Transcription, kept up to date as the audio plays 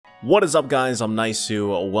What is up, guys? I'm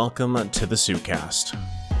Naisu. Welcome to the Suitcast,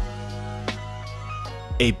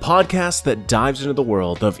 a podcast that dives into the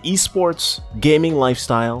world of esports, gaming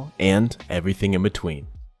lifestyle, and everything in between.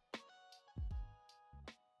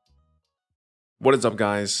 What is up,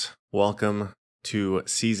 guys? Welcome to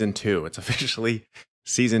Season 2. It's officially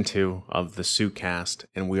Season 2 of the Suitcast,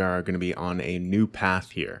 and we are going to be on a new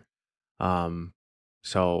path here.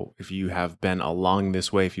 So if you have been along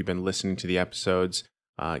this way, if you've been listening to the episodes,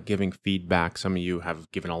 giving feedback, some of you have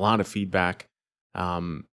given a lot of feedback.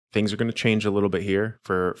 Things are going to change a little bit here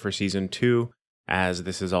for Season 2, as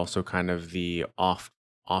this is also kind of the off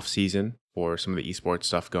season for some of the esports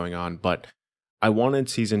stuff going on. But I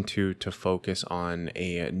wanted Season 2 to focus on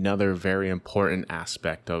another very important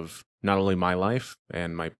aspect of not only my life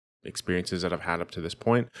and my experiences that I've had up to this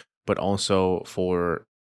point, but also for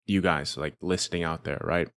you guys like listening out there,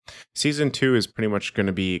 right? Season 2 is pretty much going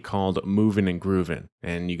to be called Movin and Groovin,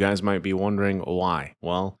 and you guys might be wondering why.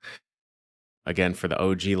 Well, again, for the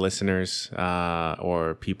OG listeners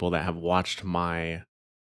or people that have watched my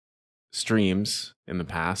streams in the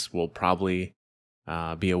past will probably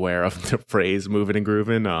be aware of the phrase Movin and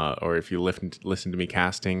Groovin, or if you listen to me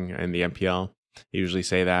casting in the MPL, I usually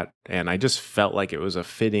say that, and I just felt like it was a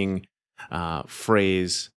fitting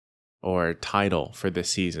phrase or title for this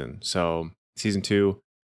season. So Season 2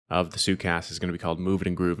 of the Suitcast is going to be called Movin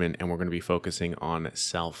and Groovin, and we're going to be focusing on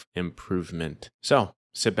self-improvement. So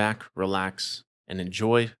sit back, relax, and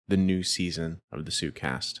enjoy the new season of the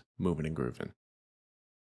Suitcast, Movin and Groovin.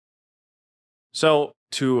 So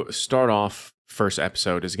to start off, first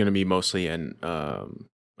episode is going to be mostly an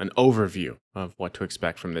overview of what to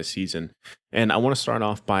expect from this season. And I want to start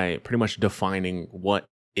off by pretty much defining what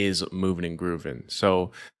is Movin and Groovin.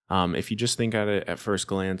 So if you just think at it at first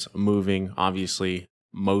glance, moving, obviously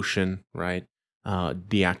motion, right?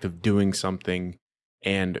 The act of doing something,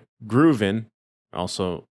 and groovin,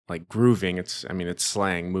 also like grooving. It's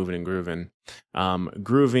slang, moving and grooving.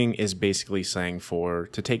 Grooving is basically slang for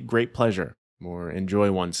to take great pleasure or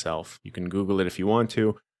enjoy oneself. You can Google it if you want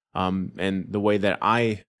to. And the way that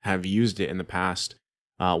I have used it in the past,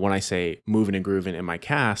 when I say moving and grooving in my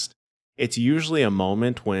cast, it's usually a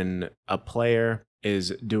moment when a player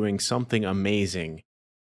is doing something amazing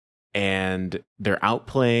and they're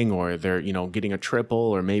outplaying, or they're, getting a triple,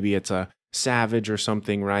 or maybe it's a savage or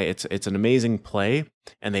something, right? It's an amazing play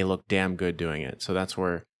and they look damn good doing it. So that's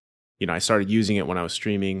where, I started using it when I was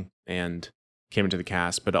streaming and came into the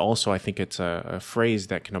cast. But also I think it's a phrase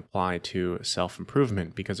that can apply to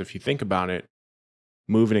self-improvement, because if you think about it,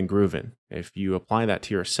 moving and grooving, if you apply that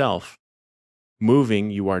to yourself,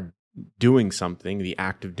 moving, you are doing something, the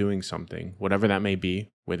act of doing something, whatever that may be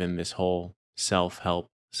within this whole self-help,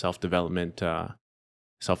 self-development,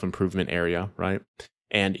 self-improvement area, right?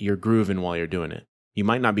 And you're grooving while you're doing it. You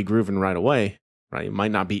might not be grooving right away, right? You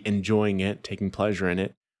might not be enjoying it, taking pleasure in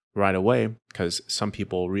it right away, because some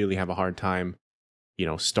people really have a hard time,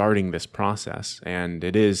 starting this process. And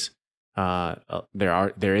it is,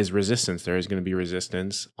 there is resistance. There is going to be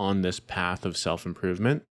resistance on this path of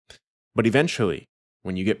self-improvement. But eventually,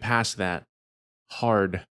 when you get past that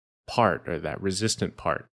hard part, or that resistant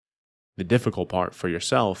part, the difficult part for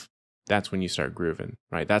yourself, that's when you start grooving,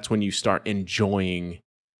 right? That's when you start enjoying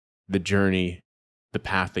the journey, the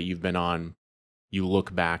path that you've been on. You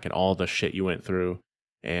look back at all the shit you went through,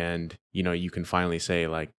 and, you can finally say,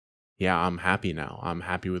 like, yeah, I'm happy now. I'm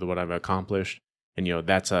happy with what I've accomplished. And,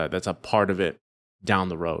 that's a part of it down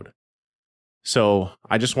the road. So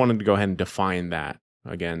I just wanted to go ahead and define that.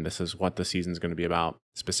 Again, this is what the season's going to be about,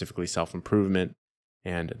 specifically self-improvement,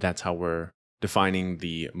 and that's how we're defining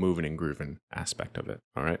the moving and grooving aspect of it,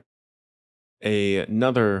 all right?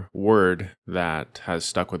 Another word that has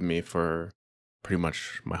stuck with me for pretty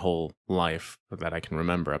much my whole life that I can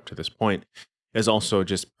remember up to this point is also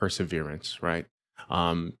just perseverance, right?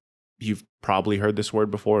 You've probably heard this word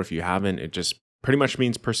before. If you haven't, it just pretty much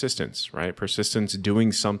means persistence, right? Persistence,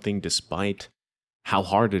 doing something despite how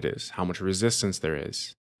hard it is, how much resistance there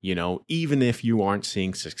is. Even if you aren't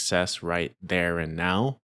seeing success right there and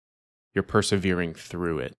now, you're persevering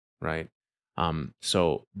through it, right?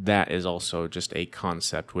 So that is also just a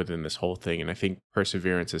concept within this whole thing. And I think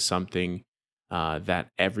perseverance is something that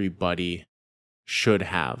everybody should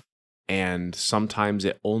have. And sometimes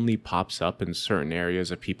it only pops up in certain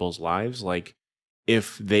areas of people's lives. Like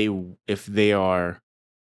if they are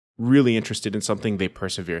really interested in something, they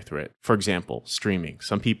persevere through it. For example, streaming.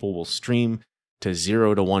 Some people will stream to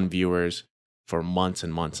 0 to 1 viewers for months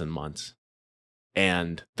and months and months.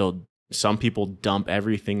 And some people dump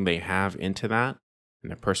everything they have into that,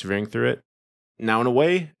 and they're persevering through it. Now, in a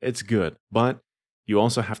way, it's good, but you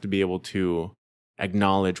also have to be able to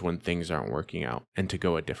acknowledge when things aren't working out and to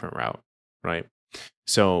go a different route, right?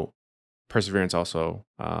 So perseverance also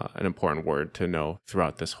an important word to know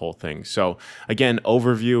throughout this whole thing. So again,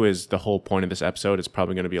 overview is the whole point of this episode. It's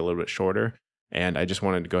probably going to be a little bit shorter, and I just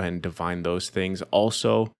wanted to go ahead and define those things.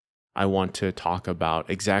 Also, I want to talk about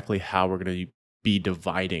exactly how we're going to be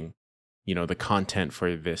dividing, the content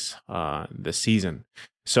for this season.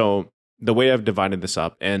 So the way I've divided this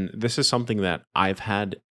up, and this is something that I've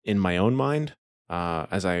had in my own mind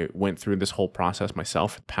as I went through this whole process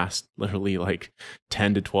myself, past literally like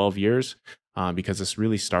 10 to 12 years, because this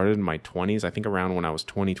really started in my 20s. I think around when I was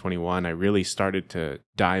 20, 21, I really started to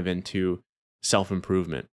dive into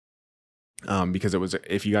self-improvement. Because it was,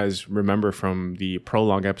 if you guys remember from the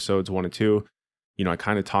prologue episodes 1 and 2, I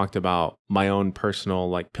kind of talked about my own personal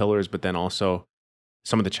like pillars, but then also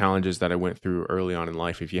some of the challenges that I went through early on in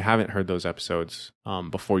life. If you haven't heard those episodes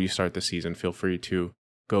before you start the season, feel free to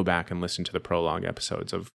go back and listen to the prologue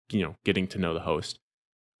episodes of, getting to know the host.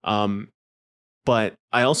 But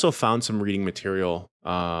I also found some reading material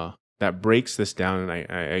that breaks this down, and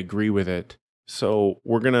I agree with it. So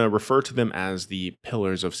we're going to refer to them as the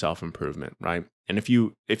pillars of self-improvement, right? And if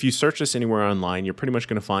you search this anywhere online, you're pretty much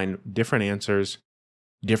going to find different answers,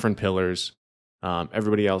 different pillars.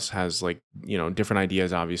 Everybody else has different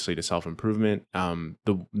ideas, obviously, to self-improvement.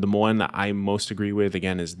 The one that I most agree with,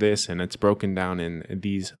 again, is this, and it's broken down in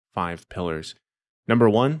these 5 pillars. Number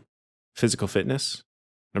 1, physical fitness.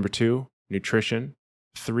 Number 2, nutrition.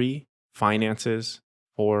 3, finances.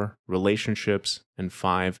 4, relationships. And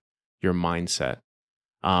 5, your mindset.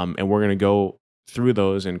 And we're going to go through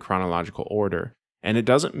those in chronological order. And it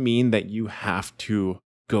doesn't mean that you have to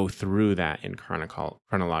go through that in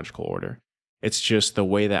chronological order. It's just the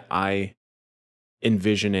way that I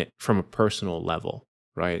envision it from a personal level,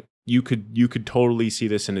 right? You could totally see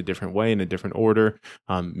this in a different way, in a different order.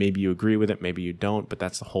 Maybe you agree with it, maybe you don't, but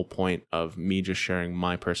that's the whole point of me just sharing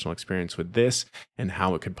my personal experience with this and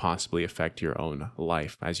how it could possibly affect your own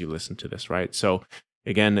life as you listen to this, right? So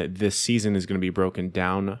again, this season is going to be broken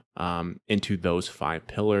down into those 5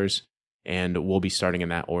 pillars, and we'll be starting in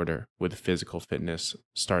that order with physical fitness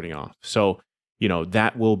starting off. So,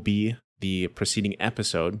 that will be the preceding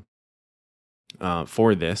episode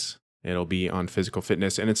for this. It'll be on physical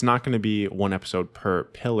fitness, and it's not going to be one episode per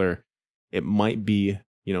pillar. It might be,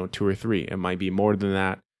 2 or 3. It might be more than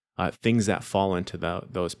that. Things that fall into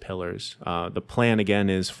those pillars. The plan,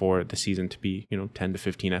 again, is for the season to be, 10 to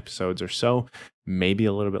 15 episodes or so, maybe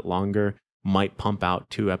a little bit longer. Might pump out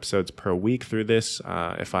 2 episodes per week through this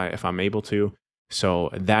if I'm able to. So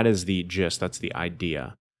that is the gist. That's the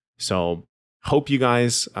idea. So hope you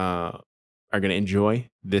guys are going to enjoy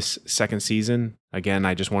this second season. Again,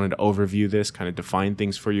 I just wanted to overview this, kind of define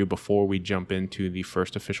things for you before we jump into the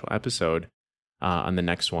first official episode on the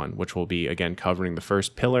next one, which will be, again, covering the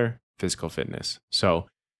first pillar, physical fitness. So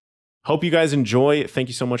hope you guys enjoy. Thank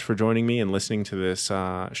you so much for joining me and listening to this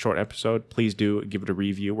short episode. Please do give it a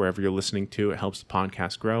review wherever you're listening to. It helps the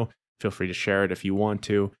podcast grow. Feel free to share it if you want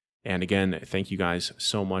to. And again, thank you guys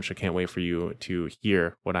so much. I can't wait for you to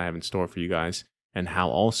hear what I have in store for you guys and how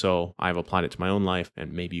also I've applied it to my own life,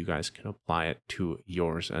 and maybe you guys can apply it to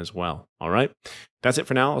yours as well. All right. That's it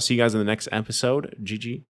for now. I'll see you guys in the next episode.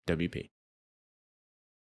 GGWP.